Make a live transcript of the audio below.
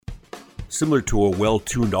Similar to a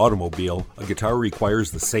well-tuned automobile, a guitar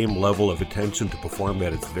requires the same level of attention to perform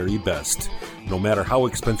at its very best. No matter how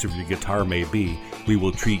expensive your guitar may be, we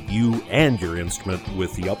will treat you and your instrument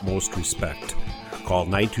with the utmost respect. Call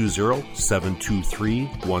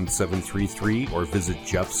 920-723-1733 or visit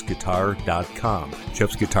jeffsguitar.com.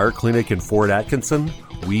 Jeff's Guitar Clinic in Fort Atkinson.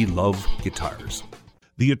 We love guitars.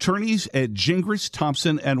 The attorneys at Gingras,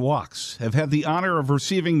 Thompson, and Wachs have had the honor of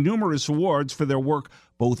receiving numerous awards for their work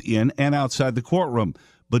both in and outside the courtroom.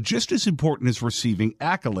 But just as important as receiving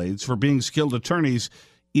accolades for being skilled attorneys,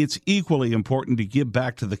 it's equally important to give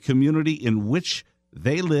back to the community in which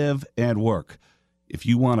they live and work. If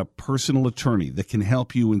you want a personal attorney that can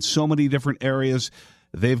help you in so many different areas,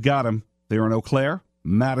 they've got them. They're in Eau Claire,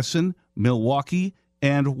 Madison, Milwaukee,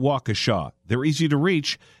 and Waukesha. They're easy to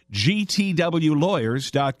reach.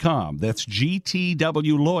 GTWlawyers.com. That's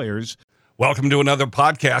GTW Welcome to another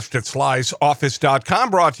podcast at Sly'sOffice.com,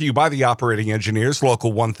 brought to you by the Operating Engineers,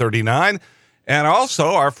 Local 139, and also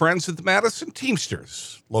our friends at the Madison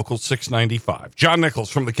Teamsters, Local 695. John Nichols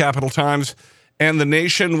from the Capital Times and The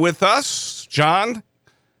Nation with us. John,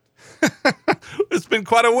 it's been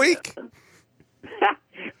quite a week.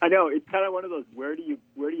 I know. It's kind of one of those where do you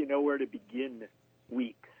know where to begin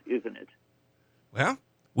weeks, isn't it? Well,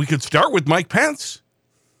 we could start with Mike Pence.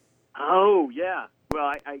 Oh, yeah.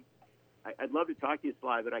 Well, I'd love to talk to you,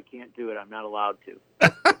 Sly, but I can't do it. I'm not allowed to.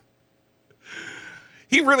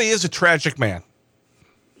 He really is a tragic man.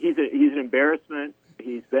 He's an embarrassment.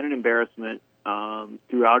 He's been an embarrassment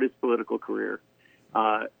throughout his political career.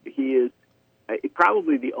 He is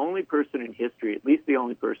probably the only person in history, at least the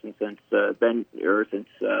only person since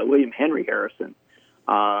William Henry Harrison,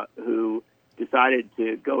 who decided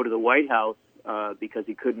to go to the White House because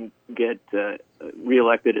he couldn't get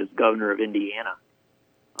reelected as governor of Indiana.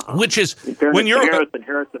 Which is when you're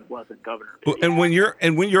Harrison wasn't governor. And when you're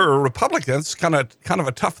a Republican, it's kind of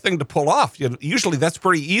a tough thing to pull off. Usually, that's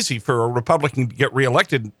pretty easy for a Republican to get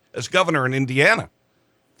reelected as governor in Indiana.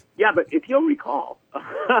 Yeah, but if you'll recall,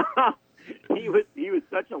 he was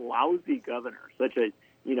such a lousy governor, like he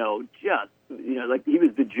was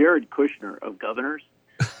the Jared Kushner of governors,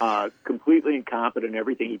 completely incompetent.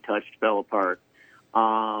 Everything he touched fell apart.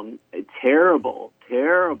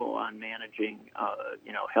 Terrible on managing,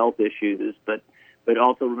 health issues, but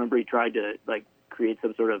also remember he tried to create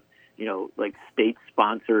some sort of,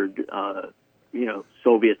 state-sponsored,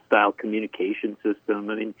 Soviet-style communication system.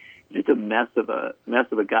 I mean, just a mess of a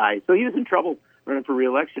guy. So he was in trouble running for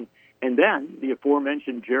re-election. And then the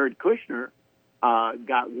aforementioned Jared Kushner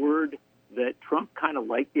got word that Trump kind of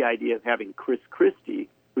liked the idea of having Chris Christie,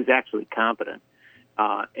 who's actually competent,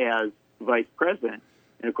 as vice president.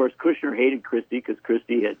 And, of course, Kushner hated Christie because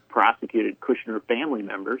Christie had prosecuted Kushner family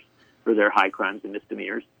members for their high crimes and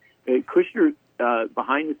misdemeanors. Kushner,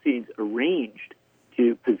 behind the scenes, arranged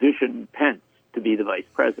to position Pence to be the vice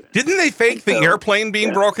president. Didn't they fake the airplane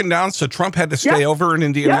being broken down so Trump had to stay over in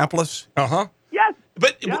Indianapolis? Yeah. Uh-huh. Yes.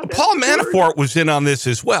 But Paul Manafort was in on this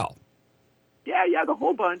as well. Yeah, the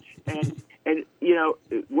whole bunch. And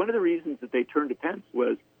one of the reasons that they turned to Pence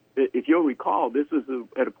was, if you'll recall, this was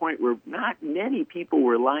at a point where not many people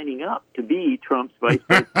were lining up to be Trump's vice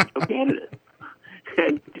presidential candidate.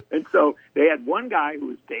 And so they had one guy who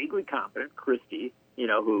was vaguely competent, Christie,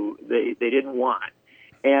 who they didn't want.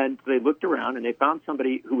 And they looked around and they found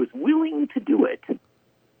somebody who was willing to do it to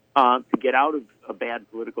get out of a bad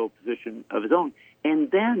political position of his own,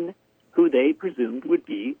 and then who they presumed would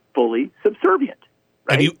be fully subservient.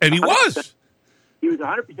 Right? And he was. He was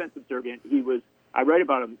 100% subservient. I write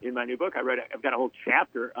about him in my new book. I've got a whole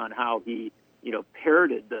chapter on how he,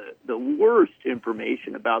 parroted the worst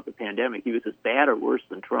information about the pandemic. He was as bad or worse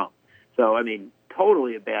than Trump. So, I mean,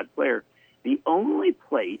 totally a bad player. The only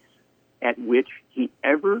place at which he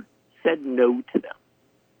ever said no to them,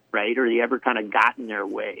 right, or he ever kind of got in their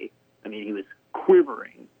way. I mean, he was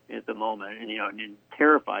quivering at the moment and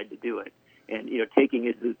terrified to do it, and, taking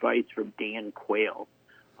his advice from Dan Quayle.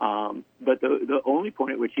 But the only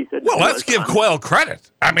point at which he said, well, let's give Quayle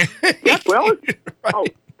credit. I mean, yeah, Quayle is, right. Oh,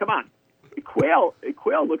 come on. Quayle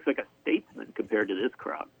looks like a statesman compared to this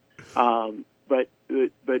crowd. But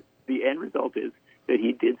the end result is that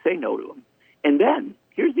he did say no to him. And then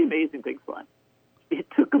here's the amazing thing, Sly. It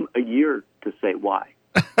took him a year to say why.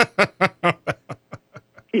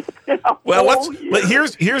 Well,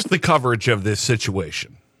 here's the coverage of this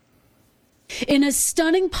situation. In a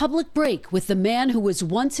stunning public break with the man who was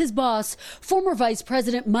once his boss, former Vice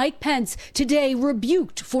President Mike Pence today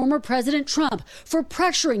rebuked former President Trump for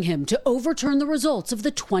pressuring him to overturn the results of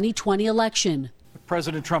the 2020 election.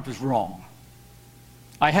 President Trump is wrong.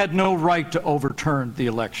 I had no right to overturn the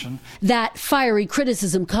election. That fiery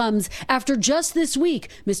criticism comes after just this week,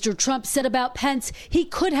 Mr. Trump said about Pence he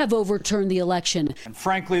could have overturned the election. And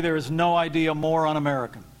frankly, there is no idea more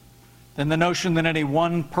un-American than the notion that any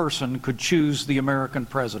one person could choose the American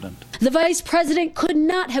president. The vice president could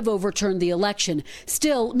not have overturned the election.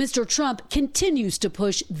 Still, Mr. Trump continues to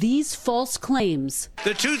push these false claims.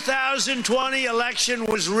 The 2020 election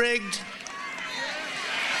was rigged.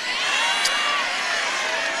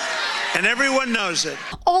 And everyone knows it.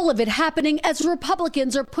 All of it happening as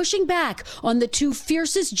Republicans are pushing back on the two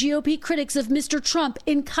fiercest GOP critics of Mr. Trump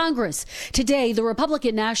in Congress. Today, the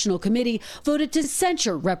Republican National Committee voted to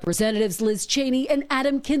censure Representatives Liz Cheney and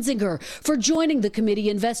Adam Kinzinger for joining the committee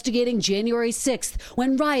investigating January 6th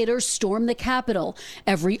when rioters stormed the Capitol.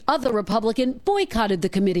 Every other Republican boycotted the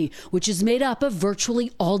committee, which is made up of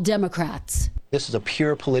virtually all Democrats. This is a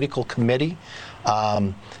pure political committee.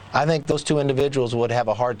 I think those two individuals would have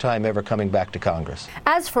a hard time ever coming back to Congress.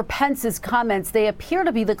 As for Pence's comments, they appear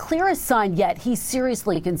to be the clearest sign yet he's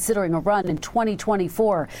seriously considering a run in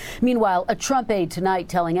 2024. Meanwhile, a Trump aide tonight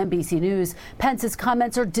telling NBC News Pence's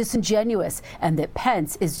comments are disingenuous and that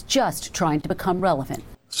Pence is just trying to become relevant.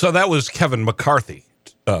 So that was Kevin McCarthy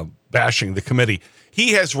bashing the committee.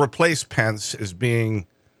 He has replaced Pence as being,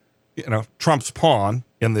 Trump's pawn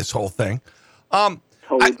in this whole thing.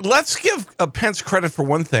 Let's give Pence credit for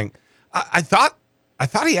one thing. I thought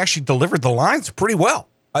he actually delivered the lines pretty well.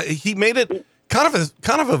 He made it kind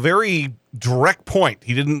of a very direct point.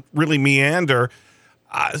 He didn't really meander.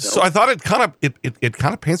 So I thought it kind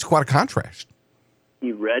of paints quite a contrast.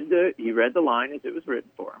 He read the line as it was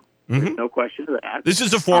written for him. Mm-hmm. There's no question of that. This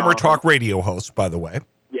is a former talk radio host, by the way.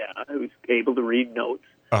 Yeah, I was able to read notes.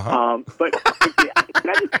 Uh-huh. But can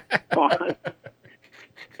I just pause?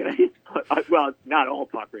 Well, not all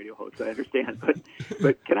talk radio hosts, I understand,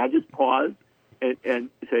 but can I just pause and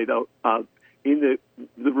say, though, in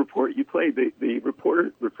the report you played, the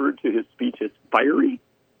reporter referred to his speech as fiery?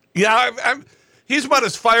 Yeah, he's about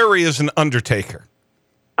as fiery as an Undertaker.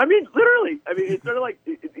 I mean, literally. I mean, it's sort of like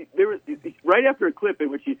there was right after a clip in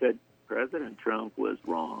which he said, President Trump was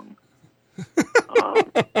wrong.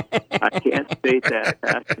 I can't state that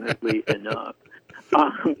passionately enough.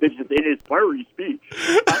 It's just in his fiery speech.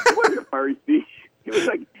 It wasn't a fiery speech. It was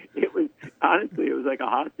like a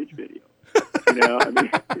hostage video. I mean,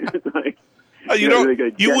 it was like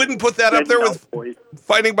you wouldn't put that up there with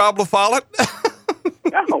Fighting Bob LaFollette?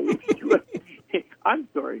 No, I'm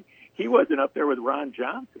sorry, he wasn't up there with Ron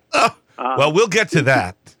Johnson. Well, we'll get to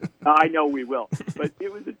that. I know we will, but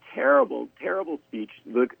it was a terrible, terrible speech.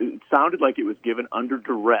 Look, it sounded like it was given under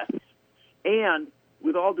duress, and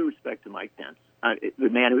with all due respect to Mike Pence. The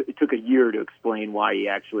man, it took a year to explain why he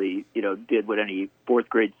actually, did what any fourth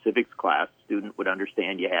grade civics class student would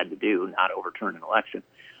understand you had to do, not overturn an election.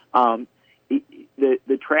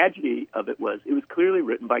 The tragedy of it was clearly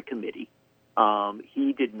written by committee.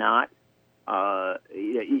 He did not.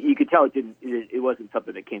 You could tell it wasn't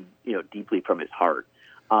something that came, deeply from his heart,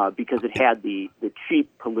 because it had the cheap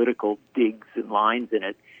political digs and lines in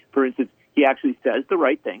it. For instance, he actually says the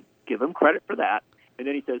right thing. Give him credit for that, and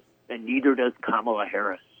then he says, and neither does Kamala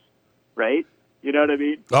Harris, right? You know what I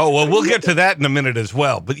mean? Oh, well, we'll get to that in a minute as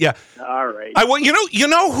well. But yeah, all right. You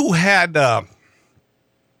know who had,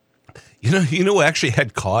 who actually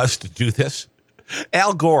had cause to do this?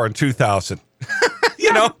 Al Gore in 2000.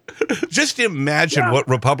 Just imagine what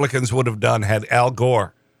Republicans would have done had Al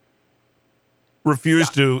Gore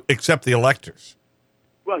refused to accept the electors.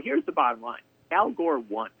 Well, here's the bottom line: Al Gore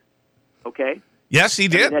won. Okay. Yes, he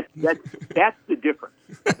did. I mean, that's the difference.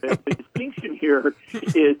 The distinction here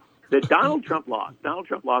is that Donald Trump lost. Donald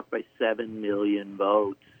Trump lost by 7 million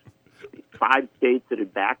votes. 5 states that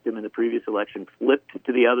had backed him in the previous election flipped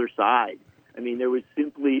to the other side. I mean, there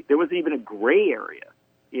wasn't even a gray area.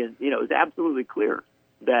 It was absolutely clear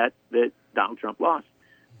that Donald Trump lost.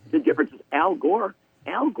 The difference is Al Gore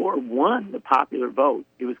won the popular vote.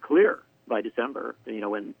 It was clear by December,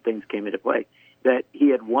 when things came into play, that he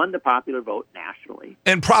had won the popular vote nationally.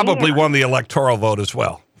 And probably won the electoral vote as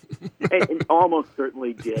well. and almost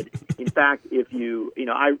certainly did. In fact, if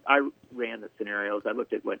I ran the scenarios. I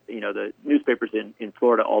looked at what, the newspapers in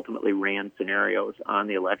Florida ultimately ran scenarios on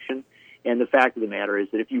the election. And the fact of the matter is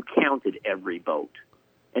that if you counted every vote,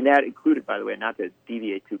 and that included, by the way, not to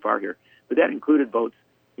deviate too far here, but that included votes,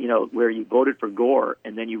 where you voted for Gore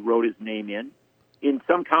and then you wrote his name in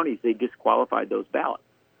some counties, they disqualified those ballots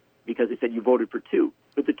because they said you voted for two,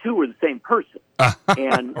 but the two were the same person.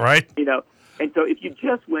 And, right. And so if you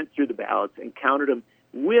just went through the ballots and counted them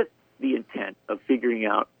with the intent of figuring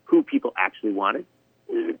out who people actually wanted,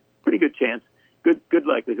 pretty good chance, good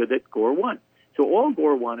likelihood that Gore won. So all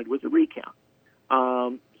Gore wanted was a recount.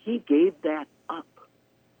 He gave that up.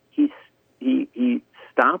 He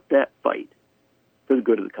stopped that fight for the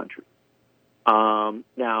good of the country.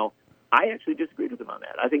 Now, I actually disagreed with him on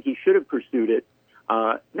that. I think he should have pursued it,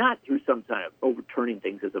 not through some kind of overturning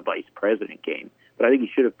things as a vice president game, but I think he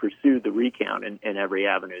should have pursued the recount in every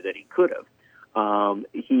avenue that he could have.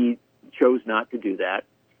 He chose not to do that.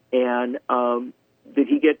 And did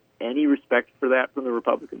he get any respect for that from the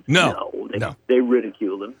Republicans? No. They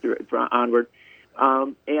ridiculed him onward.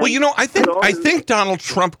 Well, I think Donald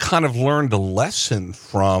Trump kind of learned a lesson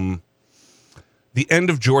from the end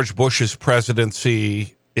of George Bush's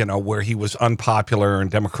presidency, where he was unpopular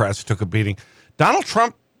and Democrats took a beating. Donald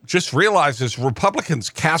Trump just realizes Republicans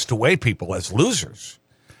cast away people as losers.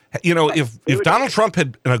 If Donald Trump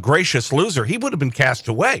had been a gracious loser, he would have been cast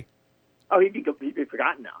away. Oh, he'd be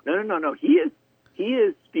forgotten now. No. He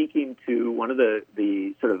is speaking to one of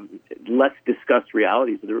the sort of less discussed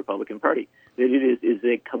realities of the Republican Party, that it is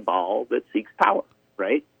a cabal that seeks power,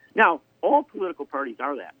 right? Now, all political parties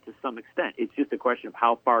are that to some extent. It's just a question of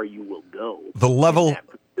how far you will go. The level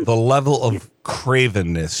of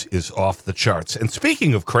cravenness is off the charts. And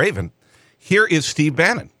speaking of craven, here is Steve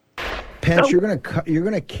Bannon. Pence, you're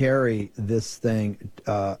gonna carry this thing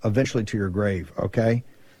eventually to your grave, okay?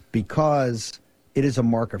 Because it is a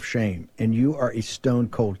mark of shame, and you are a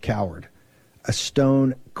stone-cold coward. A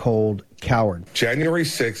stone-cold coward. January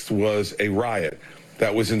 6th was a riot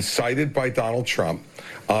that was incited by Donald Trump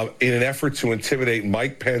in an effort to intimidate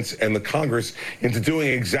Mike Pence and the Congress into doing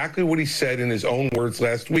exactly what he said in his own words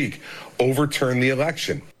last week, overturn the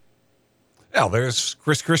election. Well, there's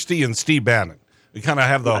Chris Christie and Steve Bannon. We kind of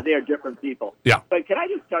have the... They are different people. Yeah. But can I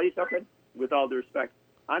just tell you something? With all due respect,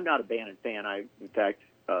 I'm not a Bannon fan. I, in fact,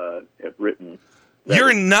 have written...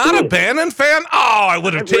 You're not a Bannon fan? Oh, I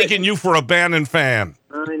would have taken you for a Bannon fan.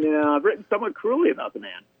 I know. I've written somewhat cruelly about the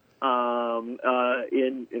man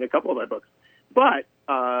in a couple of my books. But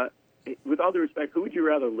with all due respect, who would you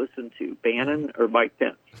rather listen to, Bannon or Mike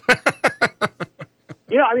Pence?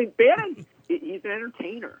 Bannon, he's an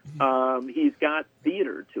entertainer. He's got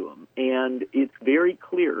theater to him. And it's very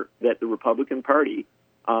clear that the Republican Party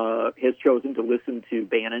has chosen to listen to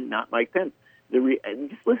Bannon, not Mike Pence.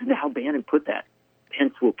 Just listen to how Bannon put that.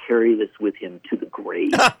 Pence will carry this with him to the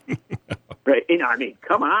grave. Right?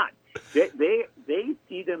 Come on. They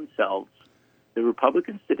see themselves, the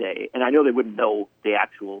Republicans today, and I know they wouldn't know the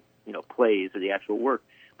actual, plays or the actual work,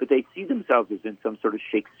 but they see themselves as in some sort of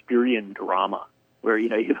Shakespearean drama where, you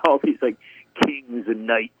have all these like kings and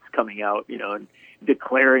knights coming out, and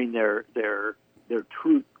declaring their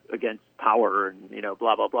truth against power and,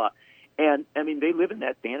 blah, blah, blah. And they live in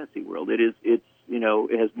that fantasy world. It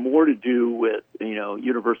has more to do with,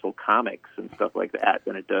 Universal Comics and stuff like that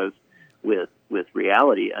than it does with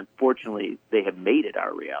reality. Unfortunately, they have made it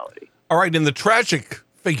our reality. All right. In the tragic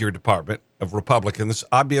figure department of Republicans,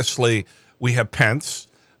 obviously we have Pence,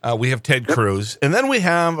 we have Ted Cruz, and then we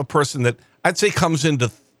have a person that I'd say comes into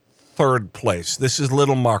third place. This is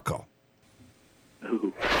little Marco.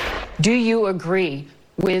 Ooh. Do you agree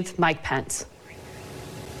with Mike Pence?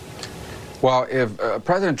 Well, if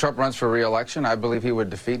President Trump runs for re-election, I believe he would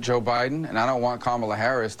defeat Joe Biden, and I don't want Kamala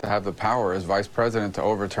Harris to have the power as vice president to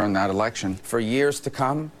overturn that election. For years to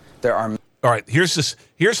come, there are... All right,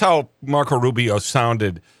 here's how Marco Rubio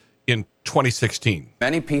sounded in 2016.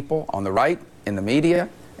 Many people on the right, in the media,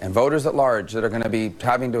 and voters at large that are going to be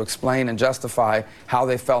having to explain and justify how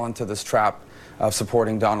they fell into this trap of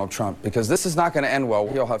supporting Donald Trump, because this is not going to end well.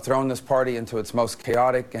 He'll have thrown this party into its most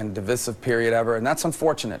chaotic and divisive period ever, and that's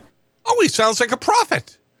unfortunate. Oh, he sounds like a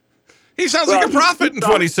prophet. He sounds like a prophet in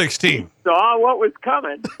 2016. He saw what was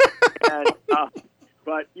coming.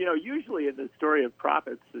 But, usually in the story of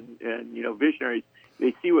prophets and visionaries,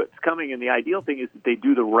 they see what's coming, and the ideal thing is that they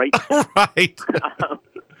do the right thing. Right.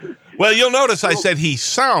 Well, you'll notice I said he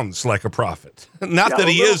sounds like a prophet, not that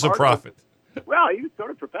he is a prophet. Well, he was sort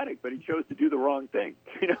of prophetic, but he chose to do the wrong thing.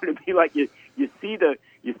 To be like you see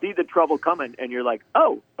the trouble coming, and you're like,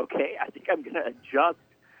 oh, okay, I think I'm going to adjust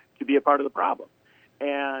to be a part of the problem.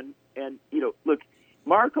 And look,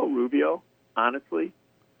 Marco Rubio, honestly,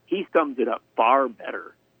 he sums it up far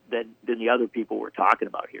better than the other people we're talking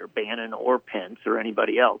about here, Bannon or Pence or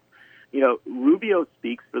anybody else. Rubio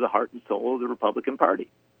speaks for the heart and soul of the Republican Party,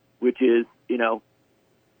 which is,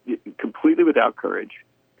 completely without courage,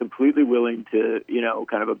 completely willing to,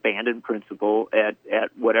 kind of abandon principle at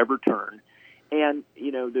whatever turn. And,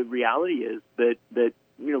 the reality is that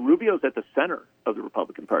Rubio's at the center of the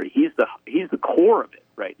Republican Party. He's the core of it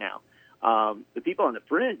right now. The people on the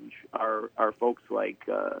fringe are folks like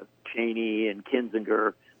Cheney and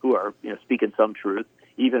Kinzinger, who are speaking some truth.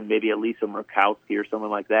 even maybe a Lisa Murkowski or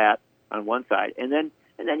someone like that on one side, and then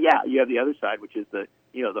you have the other side, which is the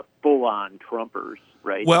full-on Trumpers,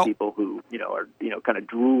 right? Well, the people who are kind of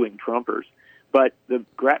drooling Trumpers. But the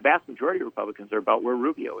vast majority of Republicans are about where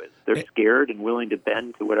Rubio is. They're scared and willing to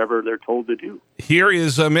bend to whatever they're told to do. Here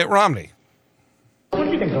is Mitt Romney. What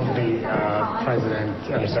do you think of the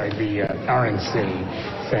the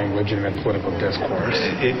RNC saying legitimate political discourse?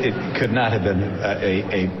 It could not have been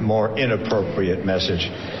a more inappropriate message.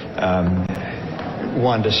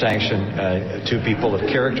 One, to sanction two people of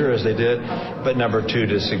character as they did, but number two,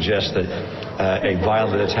 to suggest that a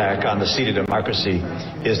violent attack on the seat of democracy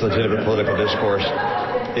is legitimate political discourse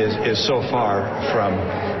is so far from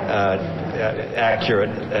accurate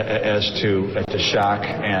as to shock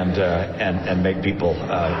and make people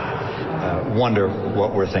wonder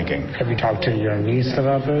what we're thinking. Have you talked to your niece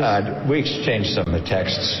about this? We exchanged some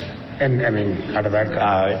texts. And, I mean, how did that go?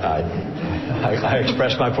 I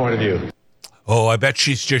expressed my point of view. Oh, I bet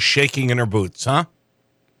she's just shaking in her boots, huh?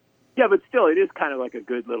 Yeah, but still, it is kind of like a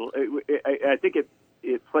good little. I think it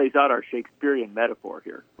plays out our Shakespearean metaphor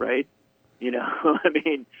here, right? I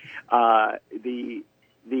mean,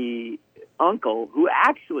 the uncle who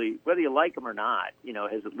actually, whether you like him or not,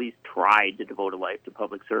 has at least tried to devote a life to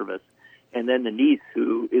public service, and then the niece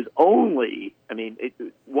who is only. I mean,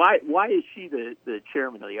 why is she the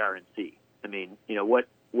chairman of the RNC? I mean,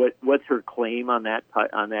 what's her claim on that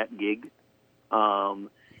gig?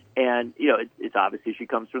 And it's obviously she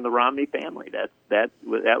comes from the Romney family. That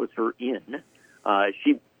was her in. I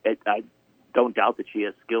don't doubt that she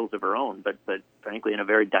has skills of her own, but frankly, in a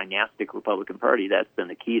very dynastic Republican Party, that's been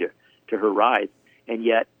the key to her rise. And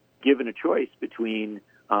yet, given a choice between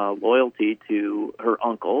loyalty to her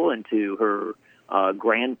uncle and to her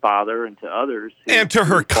grandfather and to others, and to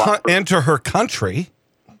her country.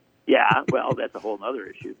 Yeah, well, that's a whole other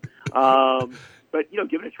issue. But,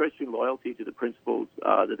 given a choice between loyalty to the principles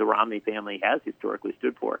that the Romney family has historically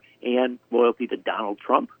stood for and loyalty to Donald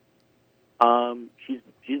Trump,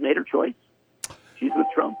 she's made her choice. She's with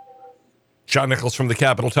Trump. John Nichols from the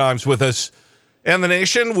Capital Times with us. And the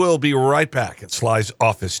Nation will be right back at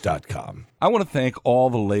slysoffice.com. I want to thank all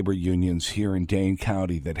the labor unions here in Dane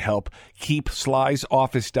County that help keep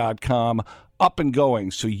slysoffice.com up and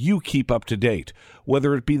going so you keep up to date,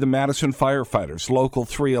 whether it be the Madison Firefighters, Local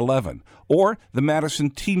 311, or the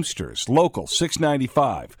Madison Teamsters, Local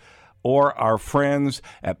 695, or our friends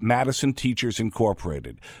at Madison Teachers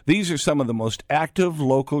Incorporated. These are some of the most active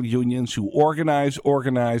local unions who organize,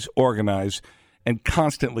 and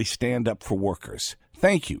constantly stand up for workers.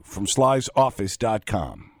 Thank you from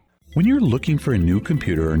slysoffice.com. When you're looking for a new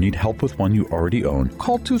computer or need help with one you already own,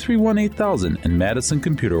 call 231-8000 and Madison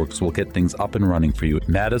Computer Works will get things up and running for you.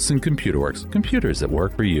 Madison Computer Works, computers that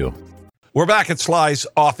work for you. We're back at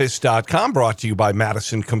slysoffice.com, brought to you by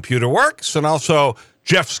Madison Computer Works and also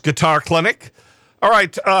Jeff's Guitar Clinic. All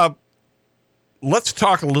right, let's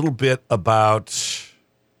talk a little bit about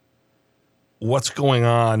what's going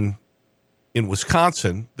on in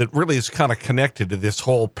Wisconsin that really is kind of connected to this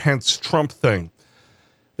whole Pence-Trump thing.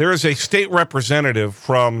 There is a state representative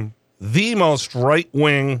from the most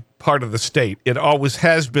right-wing part of the state. It always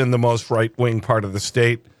has been the most right-wing part of the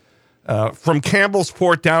state. From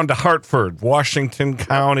Campbellsport down to Hartford, Washington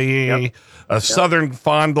County, southern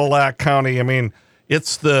Fond du Lac County. I mean,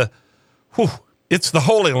 it's the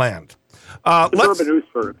Holy Land. Suburban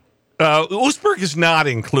Oostburg. Oostburg is not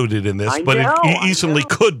included in this, but it easily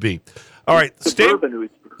could be. All right,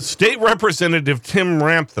 State Representative Tim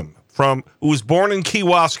Ramthun, who was born in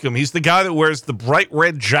Kewaskum. He's the guy that wears the bright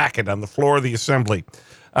red jacket on the floor of the assembly.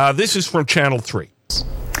 This is from Channel 3.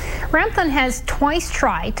 Ramthun has twice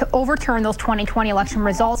tried to overturn those 2020 election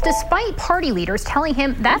results, despite party leaders telling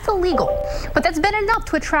him that's illegal. But that's been enough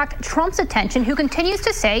to attract Trump's attention, who continues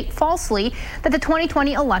to say, falsely, that the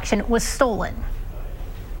 2020 election was stolen.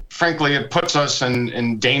 Frankly, it puts us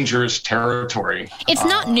in dangerous territory. It's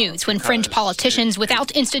not news when fringe politicians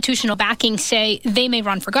without institutional backing say they may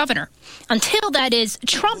run for governor. Until, that is,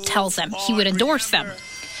 Trump tells them he would endorse them.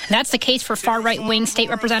 That's the case for far-right-wing State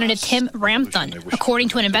Representative Tim Ramthun, according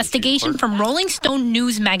to an investigation from Rolling Stone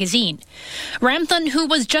News magazine. Ramthun, who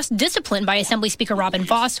was just disciplined by Assembly Speaker Robin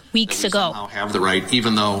Vos weeks ago. Have the right,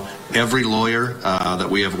 even though every lawyer that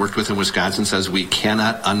we have worked with in Wisconsin says we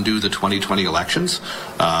cannot undo the 2020 elections.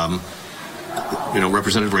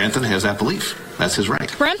 Representative Ramthun has that belief. That's his right.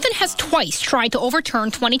 Ramthun has twice tried to overturn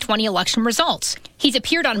 2020 election results. He's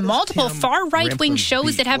appeared on multiple far-right-wing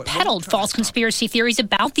shows that have peddled false conspiracy theories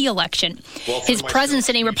about the election. His presence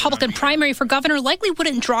in a Republican primary for governor likely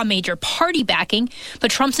wouldn't draw major party backing, but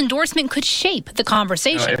Trump's endorsement could shape the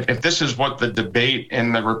conversation. If this is what the debate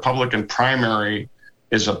in the Republican primary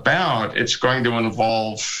is about. It's going to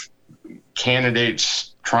involve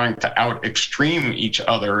candidates trying to out-extreme each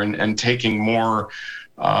other and taking more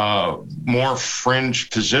fringe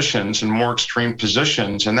positions and more extreme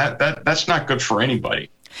positions, and that's not good for anybody.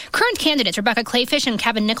 Current candidates Rebecca Kleefisch and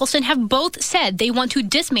Kevin Nicholson have both said they want to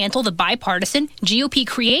dismantle the bipartisan,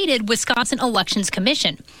 GOP-created Wisconsin Elections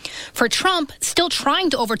Commission. For Trump, still trying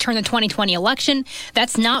to overturn the 2020 election,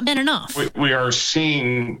 that's not been enough. We are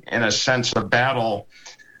seeing, in a sense, a battle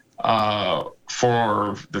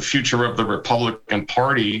for the future of the Republican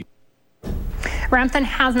Party. Ramthun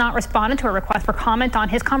has not responded to a request for comment on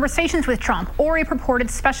his conversations with Trump or a purported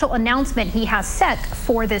special announcement he has set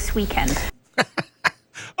for this weekend.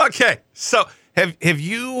 Okay, so have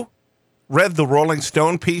you read the Rolling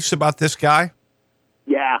Stone piece about this guy?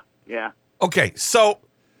 Yeah. Okay, so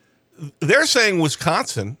they're saying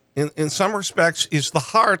Wisconsin, in some respects, is the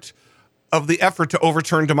heart of the effort to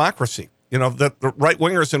overturn democracy. You know, that the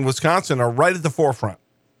right-wingers in Wisconsin are right at the forefront.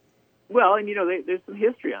 Well, and, there's some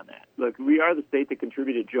history on that. Look, we are the state that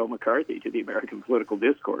contributed Joe McCarthy to the American political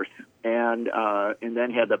discourse and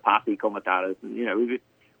then had the Posse Comitatus. And,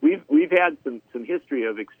 we've had some history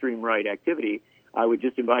of extreme right activity. I would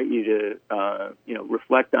just invite you to,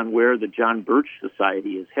 reflect on where the John Birch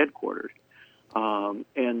Society is headquartered.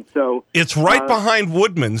 And so it's right behind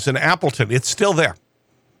Woodman's in Appleton. It's still there.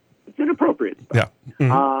 It's inappropriate. Yeah.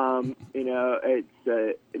 Mm-hmm.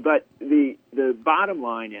 But the bottom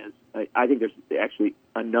line is, I think there's actually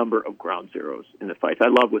a number of ground zeros in the fight. I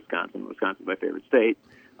love Wisconsin. Wisconsin's my favorite state.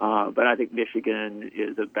 But I think Michigan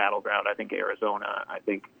is a battleground. I think Arizona. I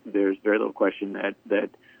think there's very little question that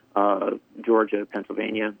Georgia,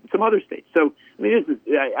 Pennsylvania, some other states. So, I mean,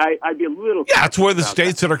 I'd be a little... Yeah, it's where the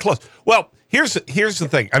states that are close. Well, here's the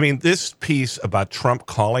thing. I mean, this piece about Trump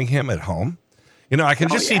calling him at home, I can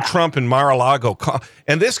just see Trump in Mar-a-Lago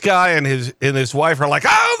and this guy and his wife are like,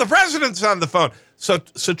 oh, the president's on the phone. So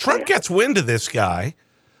Trump gets wind of this guy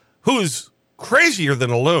who's crazier than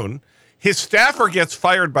a loon. His staffer gets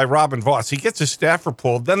fired by Robin Vos. He gets his staffer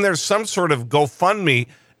pulled. Then there's some sort of GoFundMe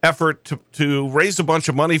effort to raise a bunch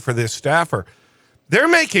of money for this staffer. They're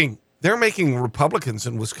making Republicans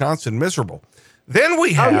in Wisconsin miserable. Then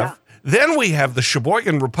we have the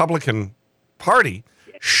Sheboygan Republican Party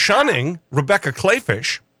shunning Rebecca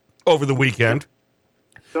Kleefisch over the weekend.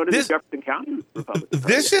 So did the Jefferson County Republican Party.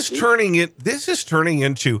 This is turning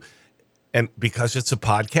into, and because it's a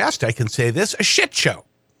podcast, I can say this, a shit show.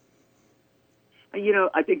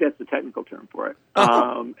 I think that's the technical term for it. But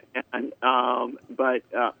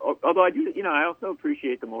although I do, I also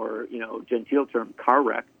appreciate the more, genteel term car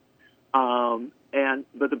wreck.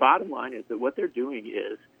 But the bottom line is that what they're doing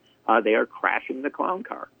is they are crashing the clown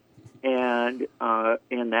car. And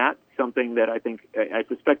that's something that I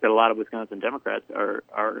suspect that a lot of Wisconsin Democrats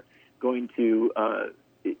are going to,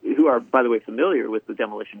 who are, by the way, familiar with the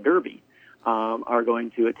demolition derby, are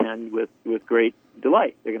going to attend with great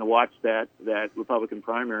delight. They're going to watch that Republican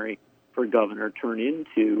primary for governor turn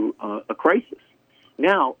into a crisis.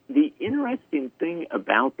 Now, the interesting thing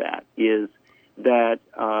about that is that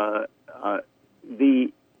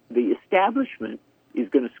the establishment is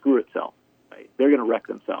going to screw itself. Right? They're going to wreck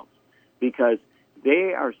themselves because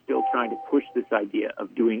they are still trying to push this idea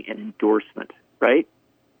of doing an endorsement, right?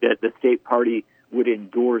 That the state party would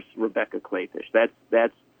endorse Rebecca Kleefisch.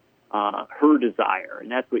 That's her desire,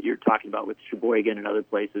 and that's what you're talking about with Sheboygan and other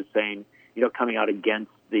places saying, coming out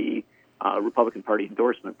against the Republican Party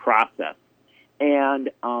endorsement process.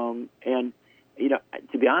 And to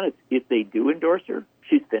be honest, if they do endorse her,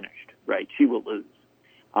 she's finished, right? She will lose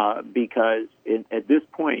because at this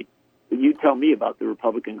point, you tell me about the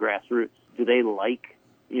Republican grassroots. Do they like,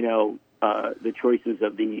 the choices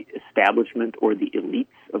of the establishment or the elites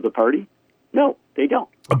of the party? No, they don't.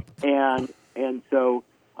 And so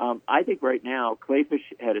I think right now Kleefisch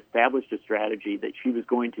had established a strategy that she was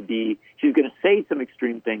going to say some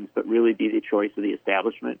extreme things, but really be the choice of the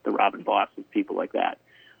establishment, the Robin Vosses, people like that.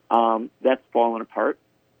 That's fallen apart.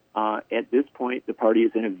 At this point, the party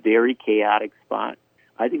is in a very chaotic spot.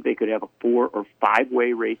 I think they could have a 4 or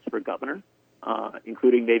 5-way race for governor,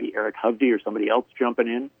 including maybe Eric Hovde or somebody else jumping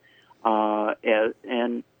in.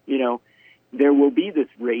 There will be this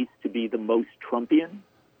race to be the most Trumpian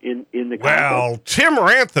in the contest. Well, Tim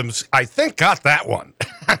Rantham's, I think, got that one.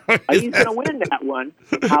 He's going to win that one.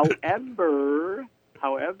 However,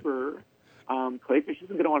 Kleefisch isn't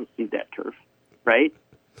going to want to see that turf, right?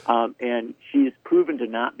 And she's proven to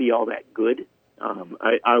not be all that good.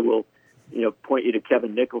 I will, point you to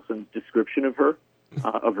Kevin Nicholson's description of her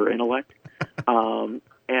intellect, and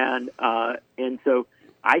so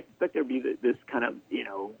I suspect there'll be this kind of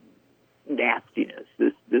nastiness,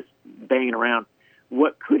 this banging around.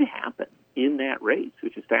 what could happen in that race,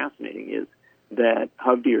 which is fascinating, is that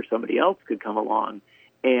Hovde or somebody else could come along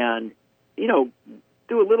and,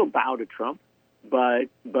 do a little bow to Trump, but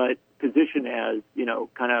position as,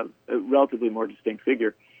 kind of a relatively more distinct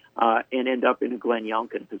figure, and end up in a Glenn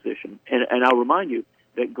Youngkin position. And I'll remind you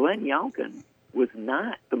that Glenn Youngkin was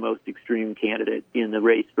not the most extreme candidate in the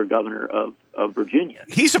race for governor of Virginia.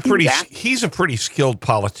 He's a pretty skilled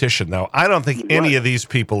politician, though. I don't think any of these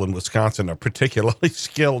people in Wisconsin are particularly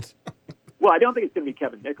skilled. Well, I don't think it's going to be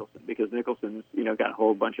Kevin Nicholson, because Nicholson's, got a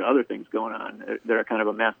whole bunch of other things going on that are kind of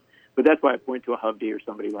a mess. But that's why I point to a Hovde or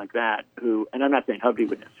somebody like that who, and I'm not saying Hovde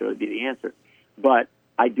would necessarily be the answer, but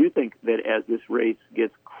I do think that as this race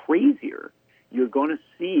gets crazier, you're going to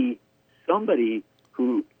see somebody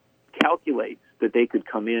who calculates that they could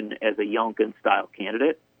come in as a Youngkin-style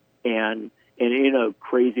candidate and in a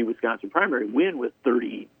crazy Wisconsin primary win with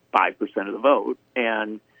 35% of the vote,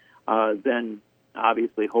 and then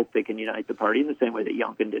obviously hope they can unite the party in the same way that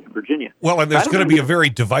Youngkin did in Virginia. Well, and there's going to be a very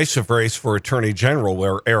divisive race for Attorney General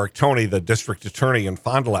where Eric Toney, the district attorney in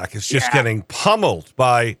Fond du Lac, is just getting pummeled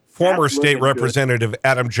by former state representative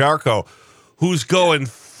Adam Jarko, who's going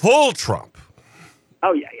full Trump.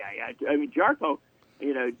 Oh, yeah. I mean, Jarko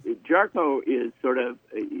is sort of,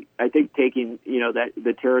 I think, taking, that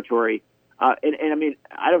the territory. And I mean,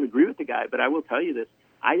 I don't agree with the guy, but I will tell you this.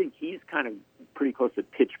 I think he's kind of pretty close to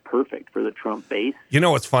pitch perfect for the Trump base. You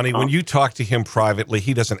know what's funny? When you talk to him privately,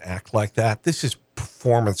 he doesn't act like that. This is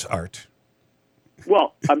performance art.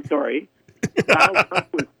 Well, I'm sorry.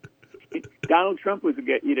 Donald Trump was,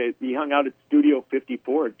 he hung out at Studio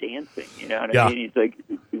 54 dancing. You know what I mean? He's like,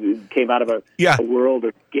 came out of a world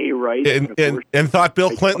of gay rights and thought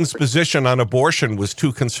Bill Clinton's position on abortion was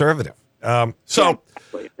too conservative. Performance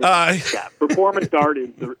art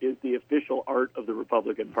is the official art of the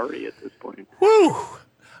Republican Party at this point. Woo!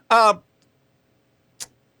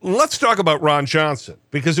 Let's talk about Ron Johnson,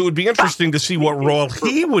 because it would be interesting to see what role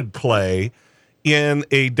he would play in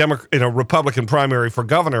a Republican primary for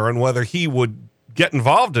governor, and whether he would get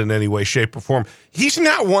involved in any way, shape, or form. He's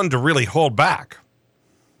not one to really hold back.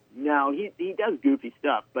 No, he does goofy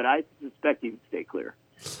stuff, but I suspect he would stay clear.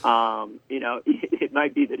 It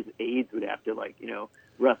might be that his aides would have to,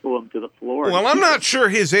 wrestle him to the floor. Well, I'm not sure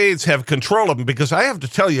his aides have control of him, because I have to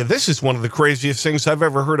tell you, this is one of the craziest things I've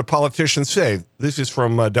ever heard a politician say. This is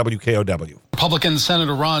from WKOW. Republican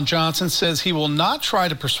Senator Ron Johnson says he will not try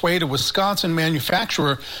to persuade a Wisconsin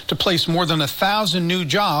manufacturer to place more than 1,000 new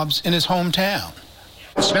jobs in his hometown.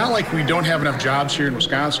 It's not like we don't have enough jobs here in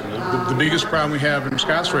Wisconsin. The biggest problem we have in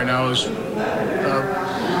Wisconsin right now is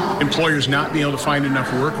employers not being able to find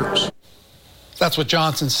enough workers. That's what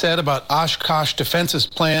Johnson said about Oshkosh Defense's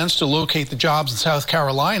plans to locate the jobs in South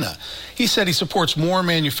Carolina. He said he supports more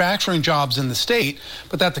manufacturing jobs in the state,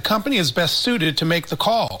 but that the company is best suited to make the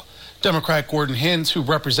call. Democrat Gordon Hintz, who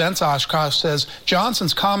represents Oshkosh, says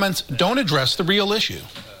Johnson's comments don't address the real issue.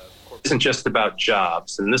 It isn't just about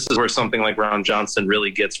jobs, and this is where something like Ron Johnson really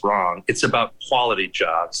gets wrong. It's about quality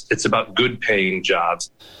jobs. It's about good-paying jobs.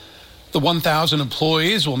 The 1,000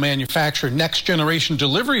 employees will manufacture next-generation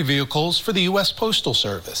delivery vehicles for the U.S. Postal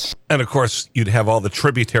Service. And, of course, you'd have all the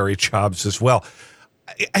tributary jobs as well.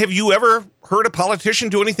 Have you ever heard a politician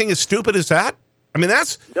do anything as stupid as that? I mean,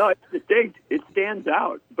 that's... No, it's distinct. It stands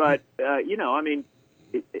out. But, you're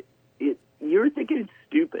thinking it's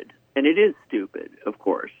stupid. And it is stupid, of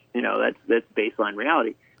course. That's baseline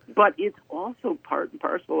reality. But it's also part and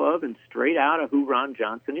parcel of and straight out of who Ron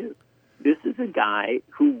Johnson is. This is a guy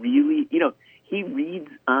who really, he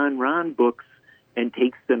reads on Ron books and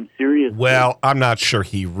takes them seriously. Well, I'm not sure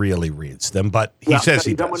he really reads them, but he says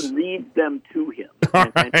he does. Someone reads them to him,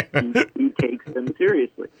 and he takes them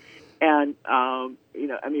seriously. And,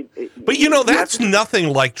 But, that's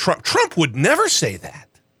nothing like Trump. Trump would never say that.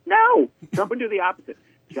 No, Trump would do the opposite.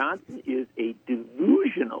 Johnson is a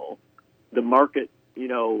delusional, the market,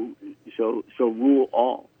 shall rule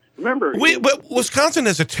all. Remember, but Wisconsin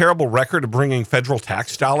has a terrible record of bringing federal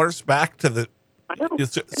tax dollars back to the. I know.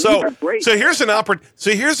 So here's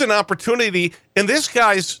an opportunity, and this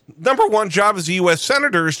guy's number one job as a U.S.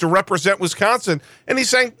 senator is to represent Wisconsin, and he's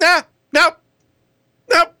saying, no. No,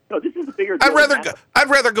 this is a bigger deal. I'd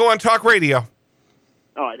rather go on talk radio.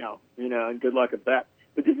 Oh, I know. And good luck at that.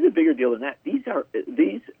 But this is a bigger deal than that. These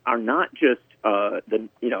are not just the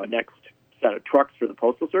next set of trucks for the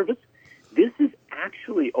Postal Service. This is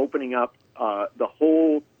actually opening up the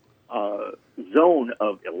whole zone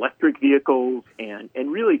of electric vehicles and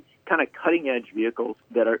really kind of cutting-edge vehicles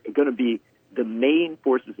that are going to be the main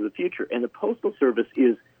forces of the future. And the Postal Service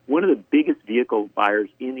is one of the biggest vehicle buyers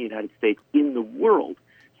in the United States, in the world.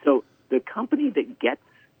 So the company that gets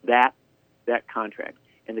that that contract.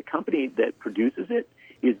 And the company that produces it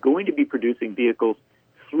is going to be producing vehicles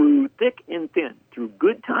through thick and thin, through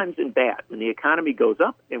good times and bad, when the economy goes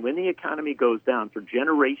up and when the economy goes down, for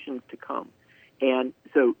generations to come. And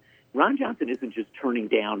so Ron Johnson isn't just turning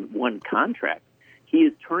down one contract. He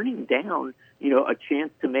is turning down, a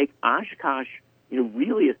chance to make Oshkosh,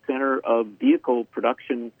 really a center of vehicle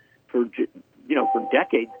production for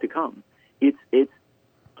decades to come. It's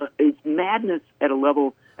madness at a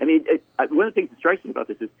level. I mean, one of the things that strikes me about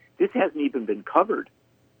this is this hasn't even been covered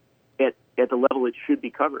at the level it should be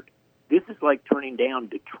covered. This is like turning down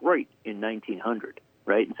Detroit in 1900,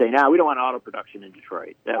 right? And saying, we don't want auto production in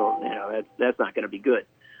Detroit. That's not going to be good.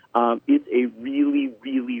 It's a really,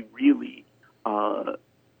 really, really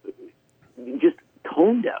just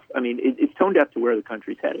tone deaf. I mean, it's tone deaf to where the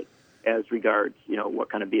country's headed as regards, what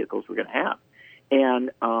kind of vehicles we're going to have. And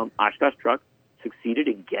Oshkosh Truck succeeded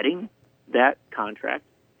in getting that contract.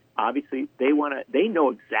 Obviously, they know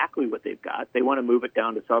exactly what they've got. They want to move it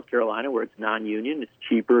down to South Carolina, where it's non-union, it's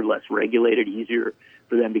cheaper, less regulated, easier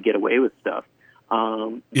for them to get away with stuff.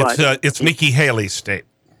 It's Nikki Haley's state.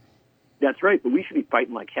 That's right, but we should be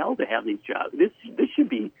fighting like hell to have these jobs. This should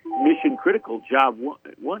be mission critical job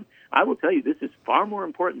one. I will tell you, this is far more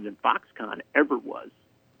important than Foxconn ever was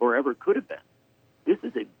or ever could have been. This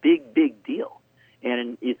is a big, big deal,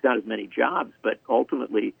 and it's not as many jobs, but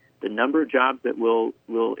ultimately the number of jobs that will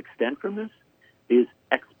extend from this is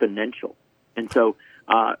exponential. And so,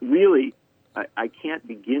 really, I can't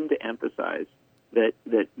begin to emphasize that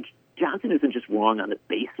Johnson isn't just wrong on the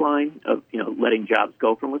baseline of letting jobs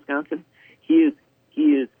go from Wisconsin. He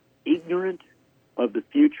is ignorant of the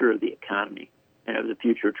future of the economy and of the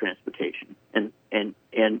future of transportation, and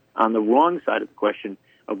on the wrong side of the question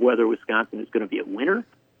of whether Wisconsin is going to be a winner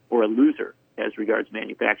or a loser as regards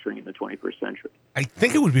manufacturing in the 21st century. I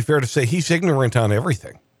think it would be fair to say he's ignorant on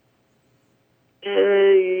everything. Yeah.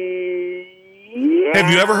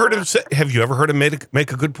 Have you ever heard him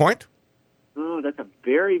make a good point? Oh, that's a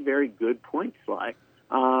very, very good point, Sly.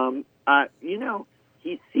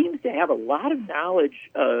 He seems to have a lot of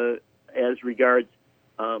knowledge as regards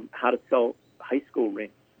how to sell high school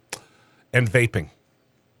rings. And vaping.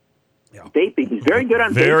 Yeah. Vaping. He's very good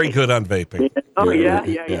on vaping. Very good on vaping. Oh,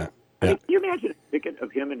 yeah. I mean, can you imagine a ticket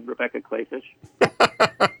of him and Rebecca Clayfish?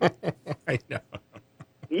 I know.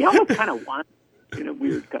 He almost kind of wants in a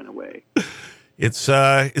weird kind of way. It's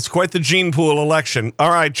quite the gene pool election. All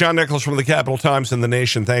right, John Nichols from the Capital Times and The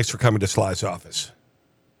Nation. Thanks for coming to Sly's office.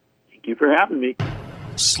 Thank you for having me.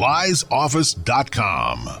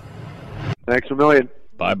 Sly'sOffice.com. Thanks a million.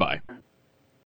 Bye-bye.